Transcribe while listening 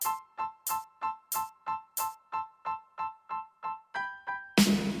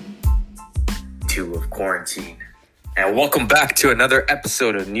2 of quarantine. And welcome back to another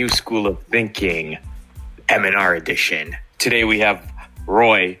episode of New School of Thinking, M&R edition. Today we have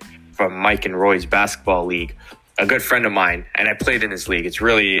Roy from Mike and Roy's Basketball League, a good friend of mine, and I played in his league. It's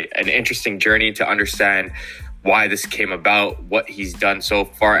really an interesting journey to understand why this came about, what he's done so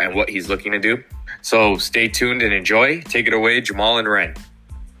far, and what he's looking to do. So stay tuned and enjoy. Take it away, Jamal and Ren.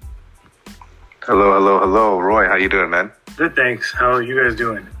 Hello. Roy, how you doing, man? Good, thanks. How are you guys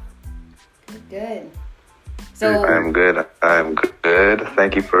doing? Good. So I'm good.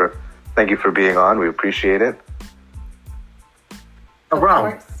 Thank you for being on. We appreciate it. No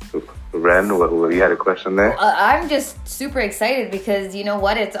problem. Ren, you had a question there? I'm just super excited because you know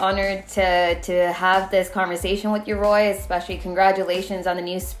what? It's honored to have this conversation with you, Roy. Especially congratulations on the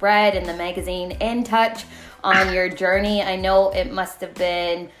new spread in the magazine In Touch on your journey. I know it must have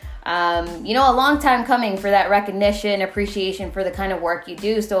been a long time coming for that recognition, appreciation for the kind of work you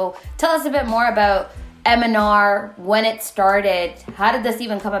do. So tell us a bit more about M&R, when it started. How did this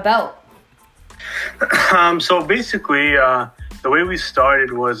even come about? So basically, the way we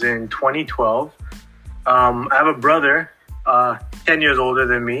started was in 2012. I have a brother, 10 years older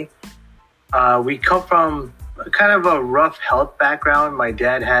than me. We come from kind of a rough health background. My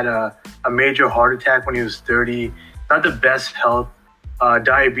dad had a major heart attack when he was 30. Not the best health.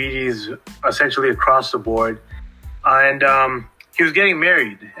 Diabetes essentially across the board. And he was getting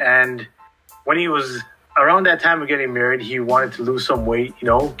married. And when he was around that time of getting married, he wanted to lose some weight,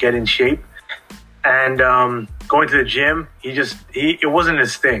 get in shape. And going to the gym, it wasn't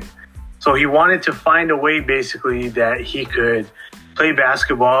his thing. So he wanted to find a way basically that he could play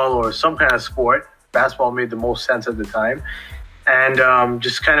basketball or some kind of sport. Basketball made the most sense at the time. And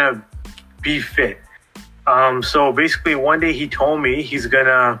just kind of be fit. So basically one day he told me he's going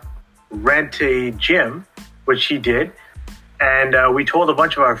to rent a gym, which he did. And we told a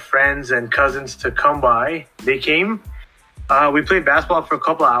bunch of our friends and cousins to come by. They came. We played basketball for a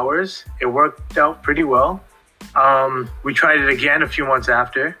couple hours. It worked out pretty well. We tried it again a few months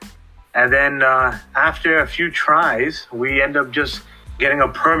after. And then after a few tries, we ended up just getting a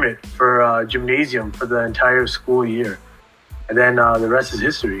permit for a gymnasium for the entire school year. And then the rest is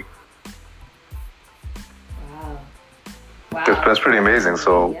history. Wow. That's pretty amazing.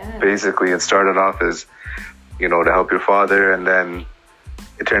 So basically it started off as, to help your father, and then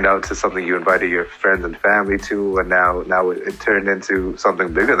it turned out to something you invited your friends and family to, and now it turned into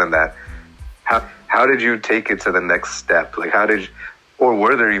something bigger than that. How did you take it to the next step? Like or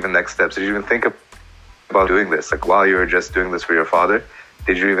were there even next steps? Did you even think about doing this? Like while you were just doing this for your father,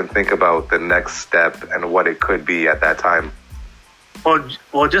 did you even think about the next step and what it could be at that time?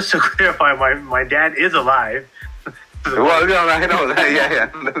 Well, just to clarify, my dad is alive. Well, no, I know that. Yeah.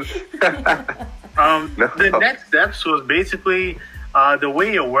 The next steps was basically the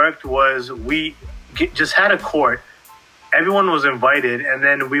way it worked was we just had a court. Everyone was invited, and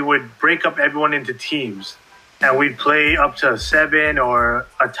then we would break up everyone into teams, and we'd play up to 7 or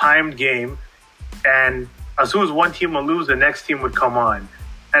a timed game. And as soon as one team would lose, the next team would come on.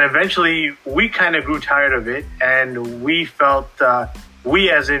 And eventually, we kind of grew tired of it, and we felt,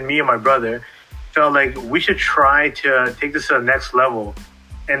 we as in me and my brother, felt like we should try to take this to the next level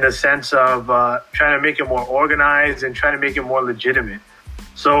in the sense of trying to make it more organized and trying to make it more legitimate.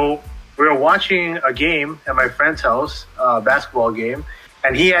 So we were watching a game at my friend's house, a basketball game,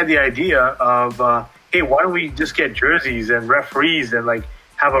 and he had the idea of, hey, why don't we just get jerseys and referees and like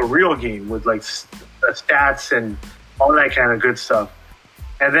have a real game with like stats and all that kind of good stuff.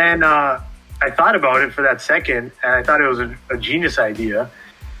 And then I thought about it for that second, and I thought it was a genius idea.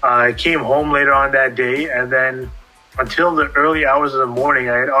 I came home later on that day, and then until the early hours of the morning,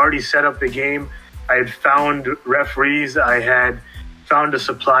 I had already set up the game. I had found referees. I had found a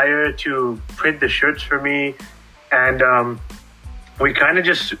supplier to print the shirts for me. And we kind of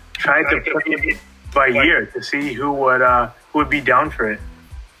just tried to play it by ear to see who would be down for it.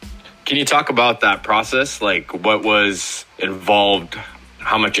 Can you talk about that process? Like what was involved,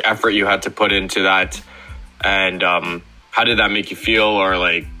 how much effort you had to put into that, and how did that make you feel? Or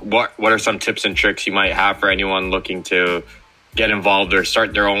like what are some tips and tricks you might have for anyone looking to get involved or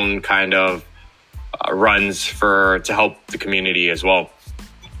start their own kind of runs to help the community as well?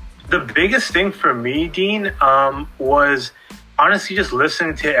 The biggest thing for me, Dean, was honestly just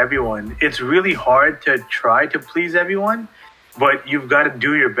listening to everyone. It's really hard to try to please everyone, but you've got to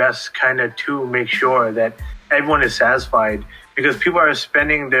do your best kind of to make sure that everyone is satisfied, because people are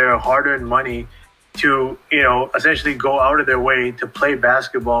spending their hard-earned money to, essentially go out of their way to play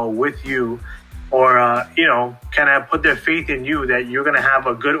basketball with you, or, kind of put their faith in you that you're going to have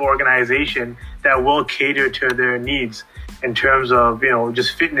a good organization that will cater to their needs in terms of,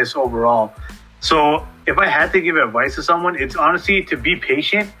 just fitness overall. So if I had to give advice to someone, it's honestly to be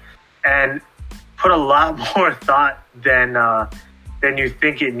patient and put a lot more thought than you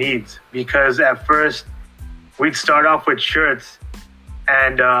think it needs. Because at first, we'd start off with shirts,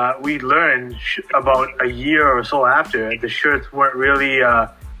 and we'd learn about a year or so after the shirts weren't really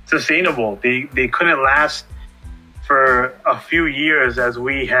sustainable. They couldn't last for a few years as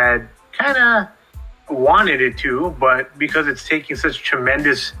we had kind of wanted it to, but because it's taking such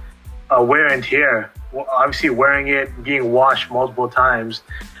tremendous wear and tear, obviously wearing it, being washed multiple times,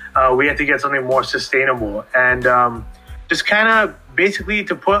 we had to get something more sustainable. And just kind of basically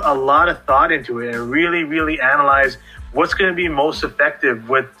to put a lot of thought into it and really, really analyze what's going to be most effective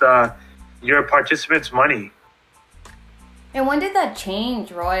with your participants' money. And when did that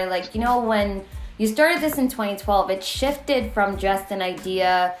change, Roy? Like, you know, when you started this in 2012, it shifted from just an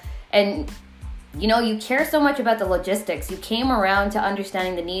idea and, you know, you care so much about the logistics. You came around to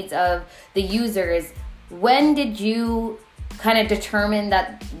understanding the needs of the users. When did you kind of determine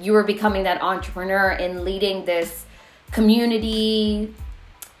that you were becoming that entrepreneur in leading this community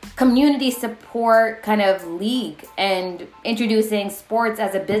support kind of league and introducing sports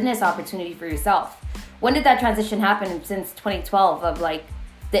as a business opportunity for yourself? When did that transition happen since 2012 of like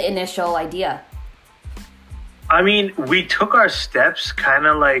the initial idea? I mean, we took our steps kind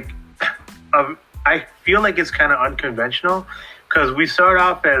of like, I feel like it's kind of unconventional because we started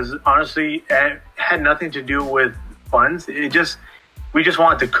off as honestly, it had nothing to do with funds. We just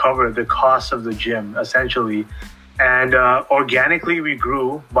wanted to cover the cost of the gym essentially. And organically we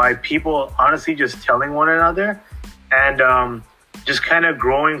grew by people honestly just telling one another and just kind of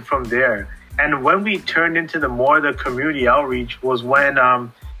growing from there. And when we turned into the community outreach was when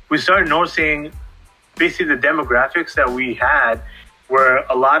we started noticing basically the demographics that we had were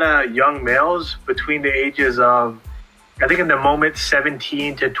a lot of young males between the ages of, I think in the moment,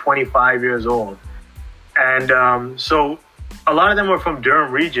 17 to 25 years old. And so a lot of them were from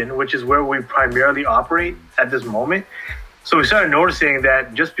Durham region, which is where we primarily operate at this moment. So we started noticing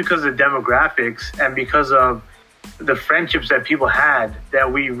that just because of the demographics and because of the friendships that people had,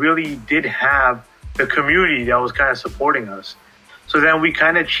 that we really did have the community that was kind of supporting us. So then we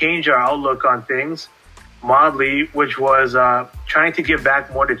kind of changed our outlook on things mildly, which was trying to give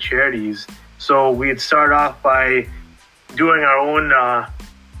back more to charities. So we'd start off by doing our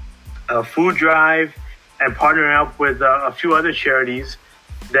own food drive and partnering up with a few other charities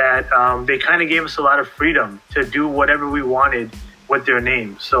that they kind of gave us a lot of freedom to do whatever we wanted with their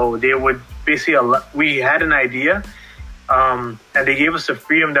names. So they would basically, we had an idea and they gave us the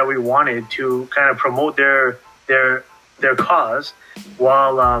freedom that we wanted to kind of promote their cause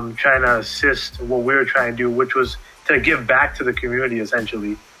while trying to assist what we were trying to do, which was to give back to the community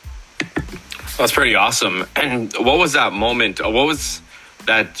essentially. That's pretty awesome. And what was that moment? What was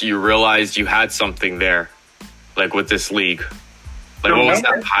that you realized you had something there, like with this league? Like, what was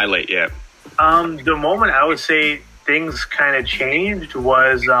that highlight? Yeah. The moment I would say things kind of changed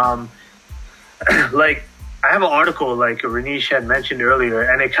was like I have an article like Renish had mentioned earlier,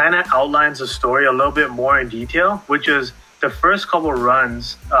 and it kind of outlines the story a little bit more in detail, which is the first couple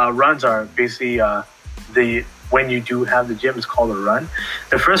runs are basically when you do have the gym, it's called a run.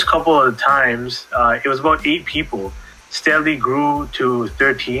 The first couple of times, it was about 8 people, steadily grew to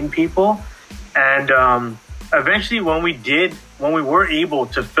 13 people. And eventually when we were able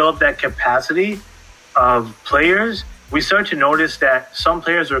to fill up that capacity of players, we started to notice that some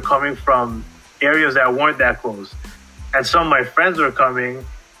players were coming from areas that weren't that close. And some of my friends were coming,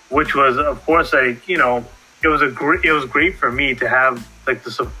 which was, of course, like, you know, it was great for me to have like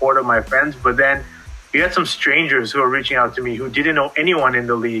the support of my friends. But then you had some strangers who were reaching out to me who didn't know anyone in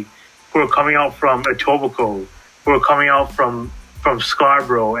the league, who were coming out from Etobicoke, who were coming out from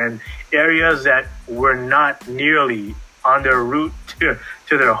Scarborough, and areas that were not nearly on their route to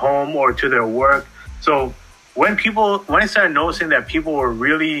their home or to their work. So when I started noticing that people were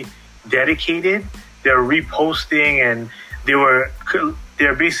really dedicated, they're reposting and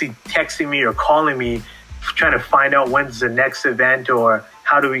they're basically texting me or calling me, trying to find out when's the next event or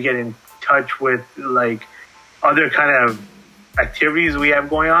how do we get in touch with like other kind of activities we have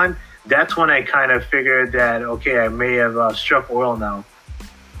going on. That's when I kind of figured that, okay, I may have struck oil now.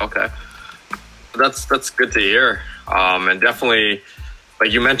 Okay. That's good to hear. And definitely,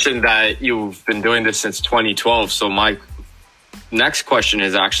 like you mentioned that you've been doing this since 2012. So my next question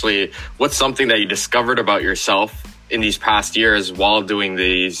is actually, what's something that you discovered about yourself in these past years while doing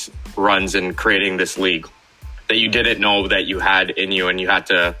these runs and creating this league that you didn't know that you had in you and you had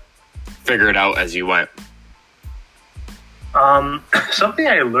to figure it out as you went? Something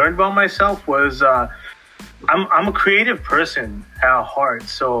I learned about myself was I'm a creative person at heart.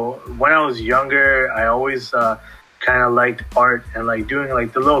 So when I was younger, I always kind of liked art and like doing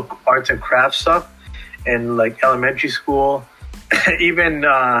like the little arts and crafts stuff in like elementary school. Even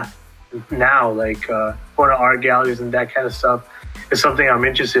now, like going to art galleries and that kind of stuff is something I'm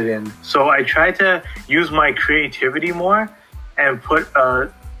interested in. So I try to use my creativity more and put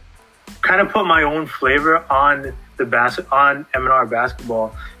my own flavor on on M&R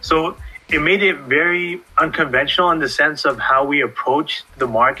basketball. So it made it very unconventional in the sense of how we approached the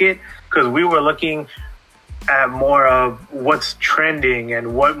market, because we were looking at more of what's trending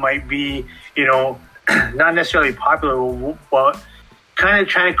and what might be, not necessarily popular, but kind of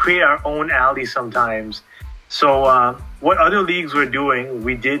trying to create our own alley sometimes. So what other leagues were doing,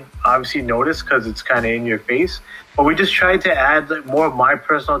 we did obviously notice because it's kind of in your face, but we just tried to add like more of my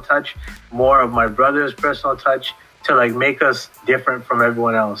personal touch, more of my brother's personal touch to like make us different from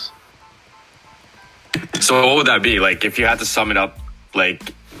everyone else. So what would that be? Like, if you had to sum it up,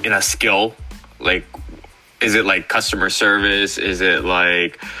 like, in a skill, like, is it like customer service? Is it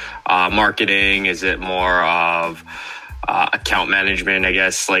like marketing? Is it more of account management, I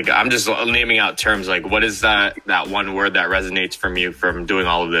guess? Like, I'm just naming out terms. Like, what is that one word that resonates from you from doing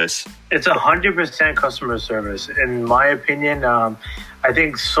all of this? It's 100% customer service. In my opinion, I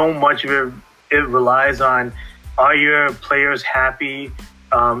think so much of it relies on, are your players happy?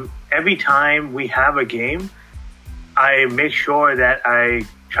 Every time we have a game, I make sure that I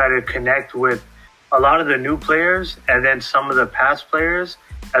try to connect with a lot of the new players and then some of the past players,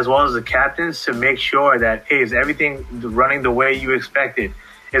 as well as the captains, to make sure that, hey, is everything running the way you expected?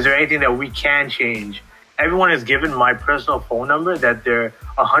 Is there anything that we can change? Everyone is given my personal phone number that they're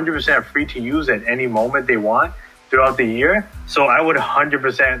 100% free to use at any moment they want throughout the year. So I would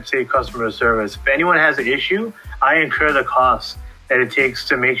 100% say customer service. If anyone has an issue, I incur the costs that it takes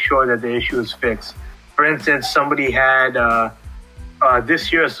to make sure that the issue is fixed. For instance, somebody had,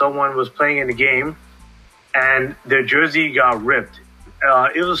 this year, someone was playing in the game and their jersey got ripped.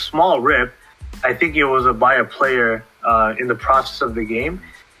 It was a small rip. I think it was by a player in the process of the game.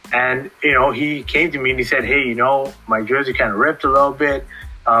 And, he came to me and he said, hey, my jersey kind of ripped a little bit.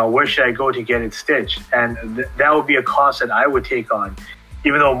 Where should I go to get it stitched? And that would be a cost that I would take on.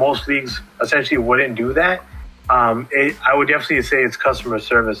 Even though most leagues essentially wouldn't do that, I would definitely say it's customer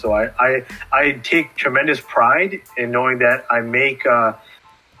service. So I take tremendous pride in knowing that I make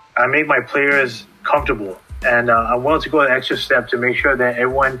my players comfortable. And I'm willing to go an extra step to make sure that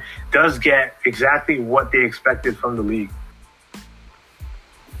everyone does get exactly what they expected from the league.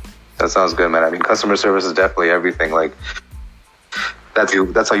 That sounds good, man. I mean, customer service is definitely everything. Like,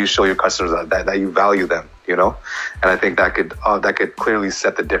 that's how you show your customers that you value them, And I think that could clearly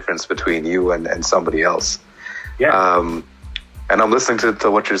set the difference between you and somebody else. Yeah. And I'm listening to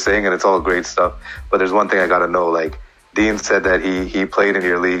what you're saying, and it's all great stuff. But there's one thing I got to know. Like, Dean said that he played in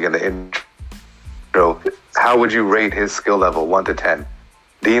your league in the intro. How would you rate his skill level, 1 to 10?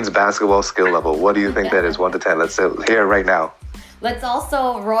 Dean's basketball skill level. What do you think that is, 1 to 10? Let's say here right now. Let's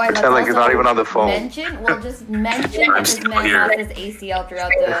also, Roy, pretend like he's not even on the phone. Just mention that this man lost his ACL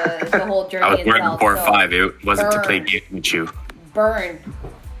throughout the whole journey. I was wearing itself, 4 or so 5. It wasn't burn. to play games with you. Burn.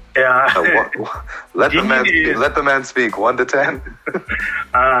 Yeah. Let the man speak. 1 to 10.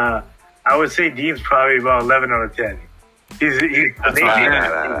 I would say Dean's probably about 11 out of 10. He's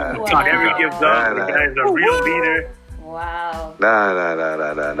Wow. never gives up. The guy's a real leader. Wow.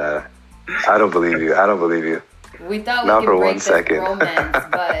 Nah. I don't believe you. We thought Not we for could break 1 this second. romance,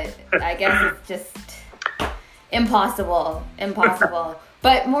 but I guess it's just impossible.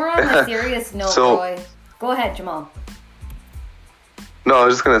 But more on a serious note, Roy. Go ahead, Jamal. No, I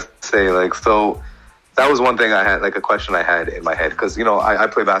was just gonna say, so that was one thing I had, a question I had in my head, because I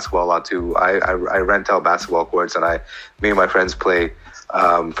play basketball a lot too. I rent out basketball courts, and me and my friends play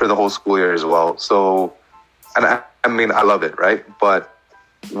for the whole school year as well. So, and I mean, I love it, right? But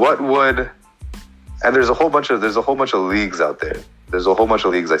what would, and there's a whole bunch of leagues out there. There's a whole bunch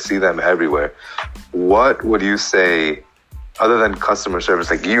of leagues. I see them everywhere. What would you say, other than customer service,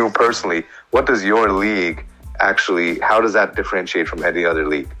 like you personally, what does your league actually, how does that differentiate from any other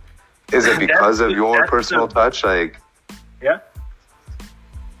league? Is it because of your personal touch? Yeah.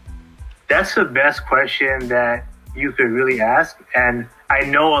 That's the best question that you could really ask. And I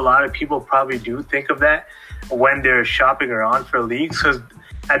know a lot of people probably do think of that when they're shopping around for leagues, because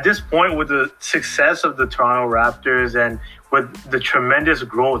at this point, with the success of the Toronto Raptors and with the tremendous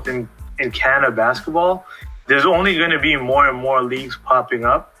growth in Canada basketball, there's only going to be more and more leagues popping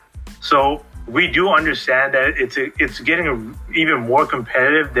up. So we do understand that it's getting even more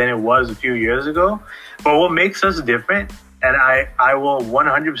competitive than it was a few years ago. But what makes us different, and I will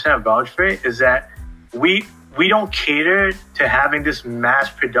 100% vouch for it, is that we don't cater to having this mass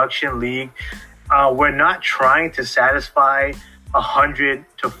production league. We're not trying to satisfy 100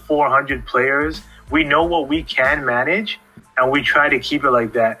 to 400 players. We know what we can manage, and we try to keep it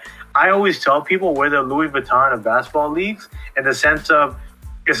like that. I always tell people we're the Louis Vuitton of basketball leagues, in the sense of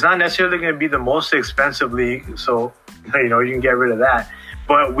it's not necessarily going to be the most expensive league, so you can get rid of that.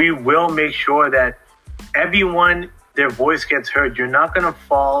 But we will make sure that everyone, their voice gets heard. You're not going to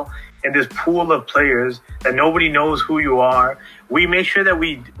fall in this pool of players that nobody knows who you are. We make sure that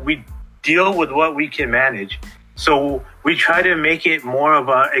we deal with what we can manage. So we try to make it more of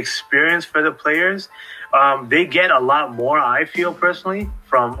an experience for the players. They get a lot more, I feel personally,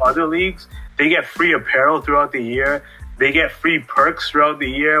 from other leagues. They get free apparel throughout the year. They get free perks throughout the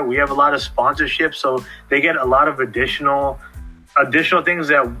year. We have a lot of sponsorships, so they get a lot of additional things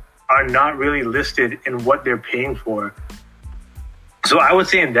that are not really listed in what they're paying for. So I would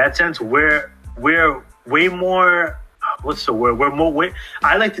say in that sense, we're way more, what's the word?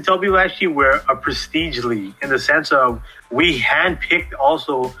 I like to tell people actually we're a prestige league, in the sense of we handpicked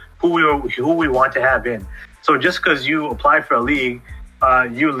also who we want to have in. So just because you apply for a league,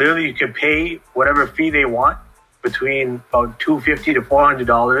 you can pay whatever fee they want, between about $250 to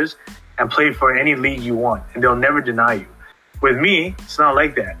 $400, and play for any league you want, and they'll never deny you. With me, it's not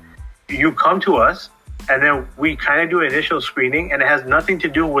like that. You come to us, and then we kind of do an initial screening, and it has nothing to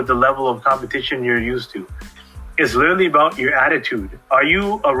do with the level of competition you're used to. It's literally about your attitude. Are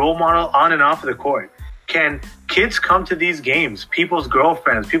you a role model on and off the court? Can kids come to these games? People's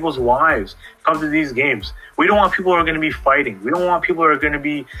girlfriends, people's wives come to these games. We don't want people who are going to be fighting. We don't want people who are going to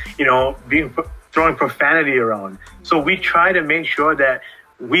be, throwing profanity around. So we try to make sure that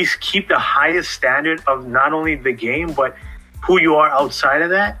we keep the highest standard of not only the game, but who you are outside of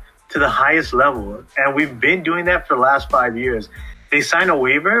that to the highest level. And we've been doing that for the last 5 years. They sign a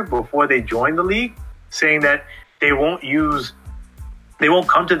waiver before they join the league saying that they won't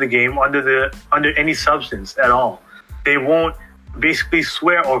come to the game under any substance at all. They won't basically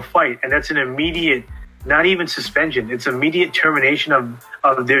swear or fight. And that's an immediate, not even suspension. It's immediate termination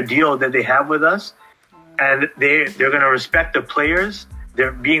of their deal that they have with us. And they're going to respect the players.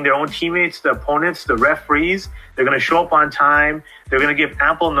 They're being their own teammates, the opponents, the referees. They're going to show up on time. They're going to give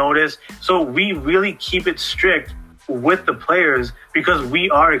ample notice. So we really keep it strict with the players, because we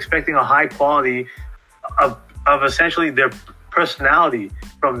are expecting a high quality of essentially their personality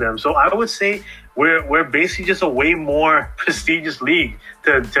from them. So I would say we're basically just a way more prestigious league,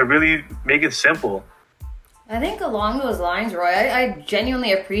 to really make it simple. I think along those lines, Roy, I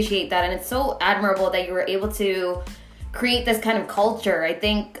genuinely appreciate that. And it's so admirable that you were able to create this kind of culture. I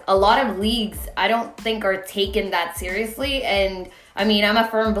think a lot of leagues, I don't think, are taken that seriously. And I mean, I'm a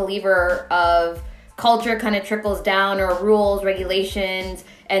firm believer of culture kind of trickles down, or rules, regulations,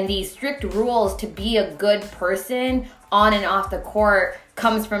 and these strict rules to be a good person on and off the court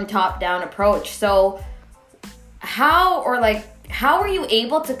comes from top-down approach. So how are you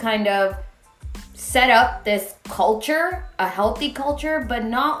able to kind of set up this culture, a healthy culture? But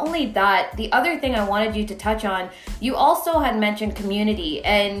not only that, the other thing I wanted you to touch on, you also had mentioned community,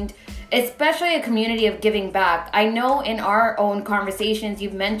 and especially a community of giving back. I know in our own conversations,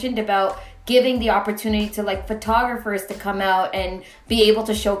 you've mentioned about giving the opportunity to photographers to come out and be able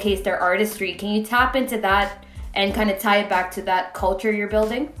to showcase their artistry. Can you tap into that and kind of tie it back to that culture you're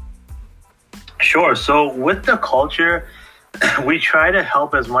building? Sure. So with the culture, we try to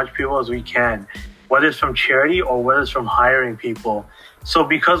help as much people as we can, whether it's from charity or whether it's from hiring people. So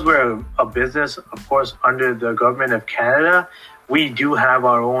because we're a business, of course, under the government of Canada, we do have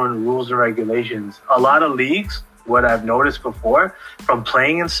our own rules and regulations. A lot of leagues, what I've noticed before from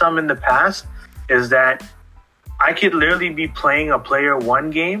playing in some in the past, is that I could literally be playing a player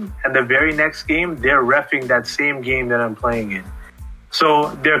one game, and the very next game, they're reffing that same game that I'm playing in.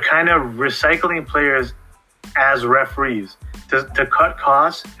 So they're kind of recycling players as referees to cut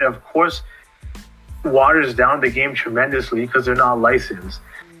costs. And of course, waters down the game tremendously because they're not licensed.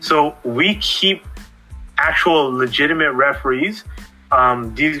 So we keep actual legitimate referees.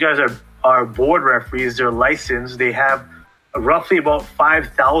 These guys are board referees. They're licensed. They have roughly about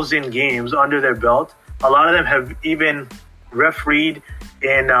 5,000 games under their belt. A lot of them have even refereed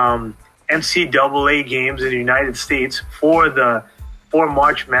in NCAA games in the United States for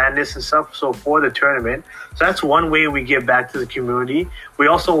March Madness and stuff, so for the tournament. So that's one way we give back to the community. We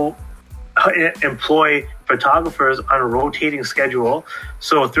also employ photographers on a rotating schedule.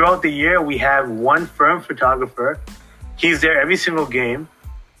 So throughout the year, we have one firm photographer. He's there every single game.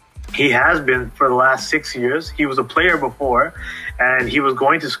 He has been for the last 6 years. He was a player before, and he was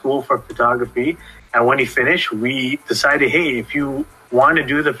going to school for photography. And when he finished, we decided, hey, if you want to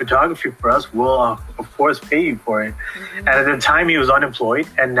do the photography for us, we'll of course pay you for it. And at the time he was unemployed,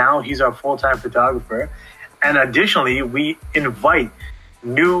 and now he's our full-time photographer. And additionally, we invite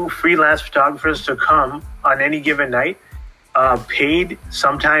new freelance photographers to come on any given night, paid.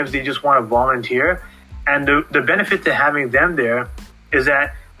 Sometimes they just want to volunteer. And the benefit to having them there is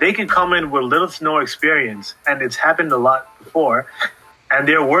that they can come in with little to no experience, and it's happened a lot before, and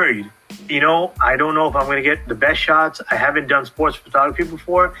they're worried. I don't know if I'm going to get the best shots. I haven't done sports photography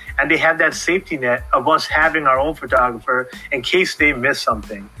before, and they have that safety net of us having our own photographer in case they miss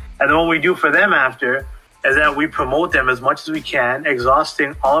something. And then what we do for them after is that we promote them as much as we can,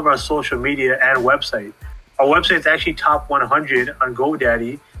 exhausting all of our social media and website. Our website is actually top 100 on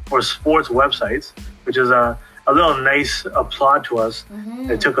GoDaddy for sports websites, which is a little nice applaud to us.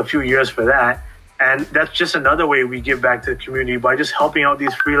 It took a few years for that. And that's just another way we give back to the community by just helping out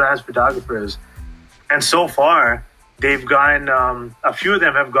these freelance photographers. And so far, they've gotten, a few of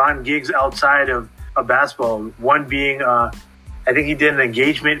them have gotten gigs outside of basketball. One being, I think he did an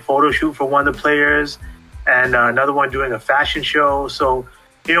engagement photo shoot for one of the players, and another one doing a fashion show. So,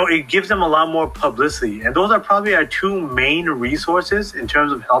 it gives them a lot more publicity. And those are probably our two main resources in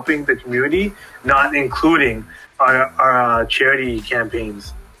terms of helping the community, not including our charity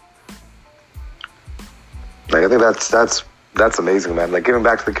campaigns. Like, I think that's amazing, man. Like, giving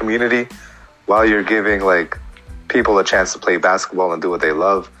back to the community while you're giving like people a chance to play basketball and do what they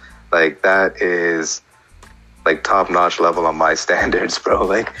love. Like, that is like top-notch level on my standards, bro.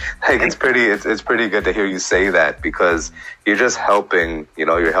 Like it's pretty good to hear you say that, because you're just helping,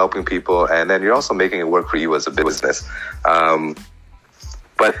 you're helping people, and then you're also making it work for you as a business.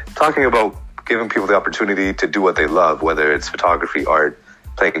 But talking about giving people the opportunity to do what they love, whether it's photography, art,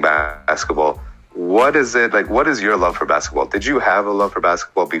 playing basketball, what is it like? What is your love for basketball? Did you have a love for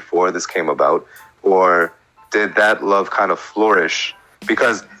basketball before this came about, or did that love kind of flourish?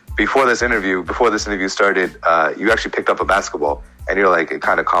 Because before this interview started, you actually picked up a basketball, and you're like, it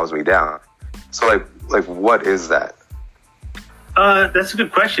kind of calms me down. So like what is that? That's a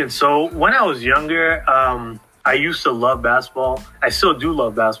good question. So when I was younger, I used to love basketball. I still do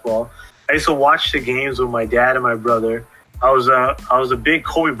love basketball. I used to watch the games with my dad and my brother. I was a big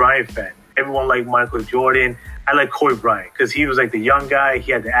Kobe Bryant fan. Everyone liked Michael Jordan. I like Kobe Bryant because he was like the young guy.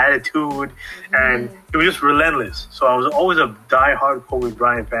 He had the attitude, and he was just relentless. So I was always a diehard Kobe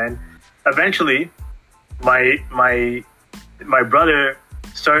Bryant fan. Eventually, my brother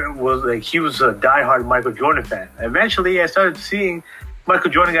he was a diehard Michael Jordan fan. Eventually, I started seeing Michael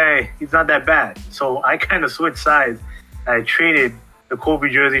Jordan guy. He's not that bad. So I kind of switched sides. I traded the Kobe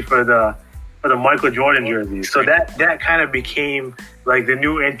jersey for the Michael Jordan jersey. So that kind of became like the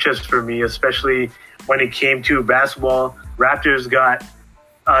new interest for me, especially when it came to basketball. Toronto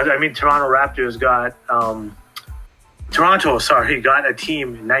Raptors got a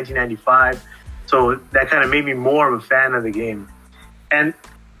team in 1995. So that kind of made me more of a fan of the game. And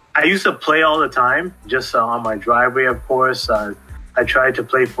I used to play all the time, just on my driveway, of course. I tried to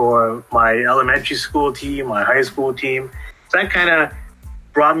play for my elementary school team, my high school team. So that kind of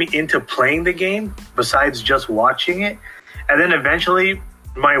brought me into playing the game besides just watching it. And then eventually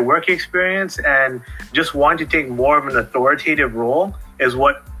my work experience and just wanting to take more of an authoritative role is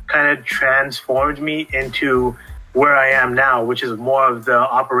what kind of transformed me into where I am now, which is more of the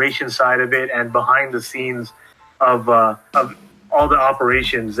operation side of it and behind the scenes of all the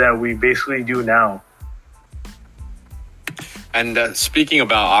operations that we basically do now. And speaking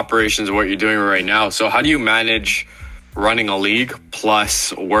about operations, what you're doing right now, so how do you manage running a league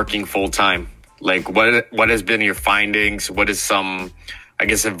plus working full time? Like, what has been your findings? What is some, I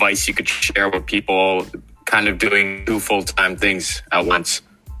guess, advice you could share with people kind of doing two full-time things at once?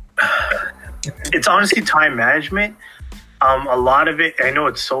 It's honestly time management. A lot of it, I know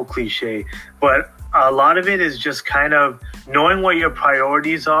it's so cliche, but a lot of it is just kind of knowing what your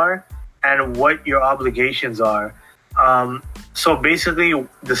priorities are and what your obligations are. So basically,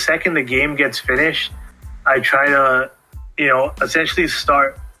 the second the game gets finished, I try to, essentially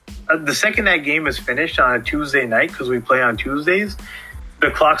start. The second that game is finished on a Tuesday night, because we play on Tuesdays,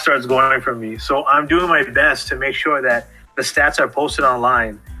 the clock starts going for me. So I'm doing my best to make sure that the stats are posted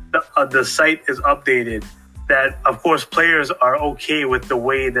online, the site is updated, that, of course, players are okay with the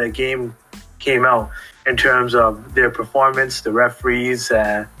way the game came out in terms of their performance, the referees,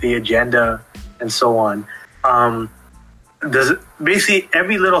 the agenda, and so on. Basically,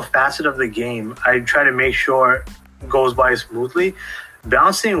 every little facet of the game, I try to make sure goes by smoothly.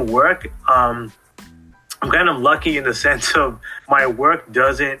 Balancing work, I'm kind of lucky in the sense of my work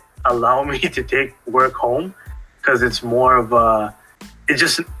doesn't allow me to take work home, because it's more of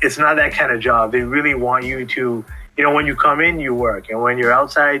it's not that kind of job. They really want you to, when you come in, you work, and when you're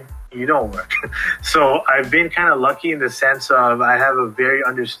outside, you don't work. So I've been kind of lucky in the sense of I have a very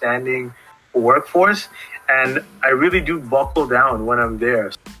understanding workforce, and I really do buckle down when I'm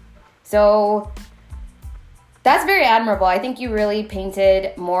there. So that's very admirable. I think you really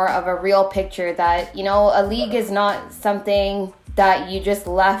painted more of a real picture that, a league is not something that you just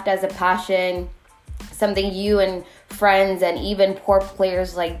left as a passion, something you and friends and even poor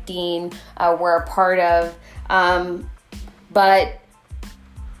players like Dean were a part of. But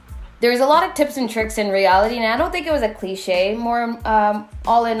there's a lot of tips and tricks in reality, and I don't think it was a cliche. More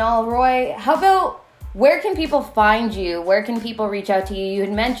all in all, Roy, how about where can people find you? Where can people reach out to you? You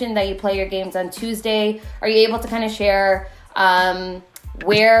had mentioned that you play your games on Tuesday. Are you able to kind of share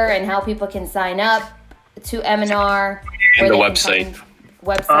where and how people can sign up to M&R? And the website.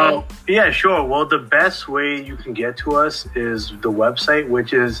 Yeah, sure. Well, the best way you can get to us is the website,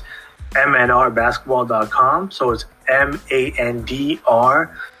 which is mnrbasketball.com. So it's MANDR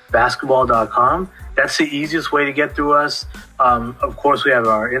basketball.com. That's the easiest way to get through us. Of course, we have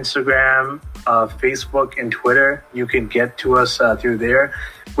our Instagram, Facebook, and Twitter. You can get to us through there.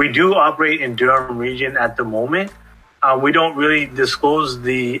 We do operate in Durham region at the moment. We don't really disclose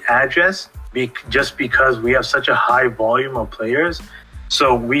the address just because we have such a high volume of players.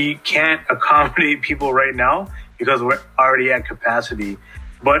 So we can't accommodate people right now because we're already at capacity.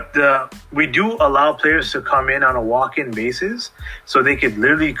 But we do allow players to come in on a walk-in basis, so they could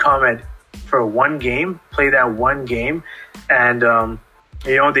literally come for one game, play that one game, and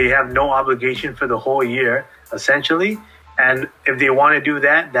they have no obligation for the whole year, essentially. And if they want to do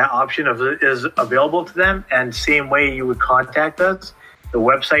that, that option is available to them. And same way you would contact us, the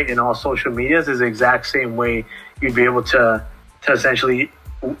website and all social medias is the exact same way you'd be able to essentially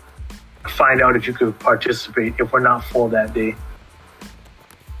find out if you could participate if we're not full that day.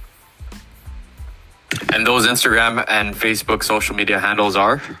 And those Instagram and Facebook social media handles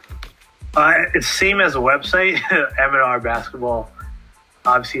are? It's same as the website, M&R Basketball.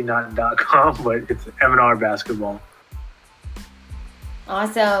 Obviously not .com, but it's M&R Basketball.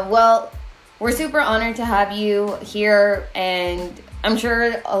 Awesome. Well, we're super honored to have you here, and I'm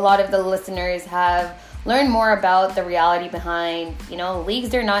sure a lot of the listeners have learned more about the reality behind,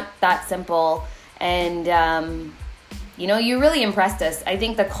 leagues are not that simple. And, you really impressed us. I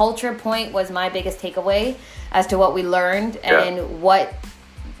think the culture point was my biggest takeaway as to what we learned and what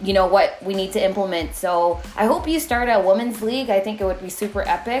we need to implement. So I hope you start a women's league. I think it would be super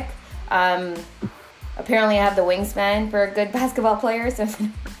epic. Apparently I have the wingspan for a good basketball player, so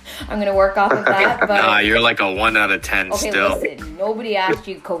I'm going to work off of that. But nah, you're like a 1 out of 10 okay, still. Listen, nobody asked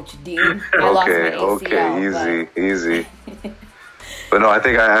you, Coach Dean. I lost my ACL. Easy. But no, I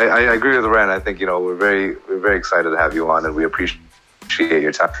think I agree with Ren. I think, we're very excited to have you on, and we appreciate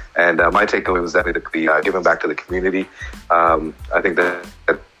your time. And my takeaway was definitely giving back to the community. I think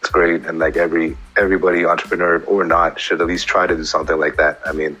that's great, and like everybody, entrepreneur or not, should at least try to do something like that.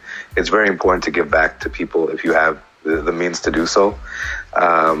 I mean, it's very important to give back to people if you have the means to do so.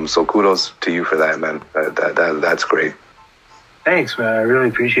 So kudos to you for that, man. That's great. Thanks, man. I really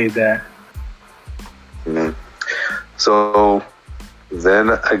appreciate that. Mm-hmm. So then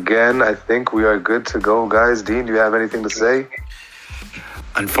again, I think we are good to go, guys. Dean, do you have anything to say?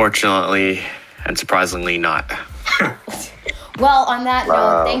 Unfortunately, and surprisingly not. Well, on that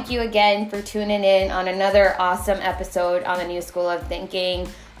note, thank you again for tuning in on another awesome episode on the New School of Thinking.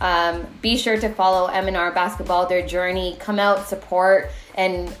 Be sure to follow M&R Basketball, their journey. Come out, support,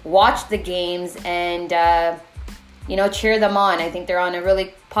 and watch the games, and cheer them on. I think they're on a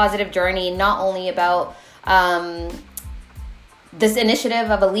really positive journey, not only about this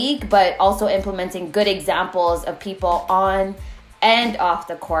initiative of a league, but also implementing good examples of people on and off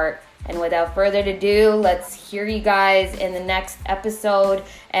the court. And without further ado, let's hear you guys in the next episode.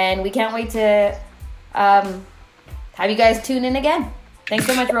 And we can't wait to have you guys tune in again. Thanks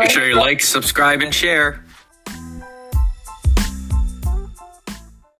so much, Roy. Make sure you like, subscribe, and share.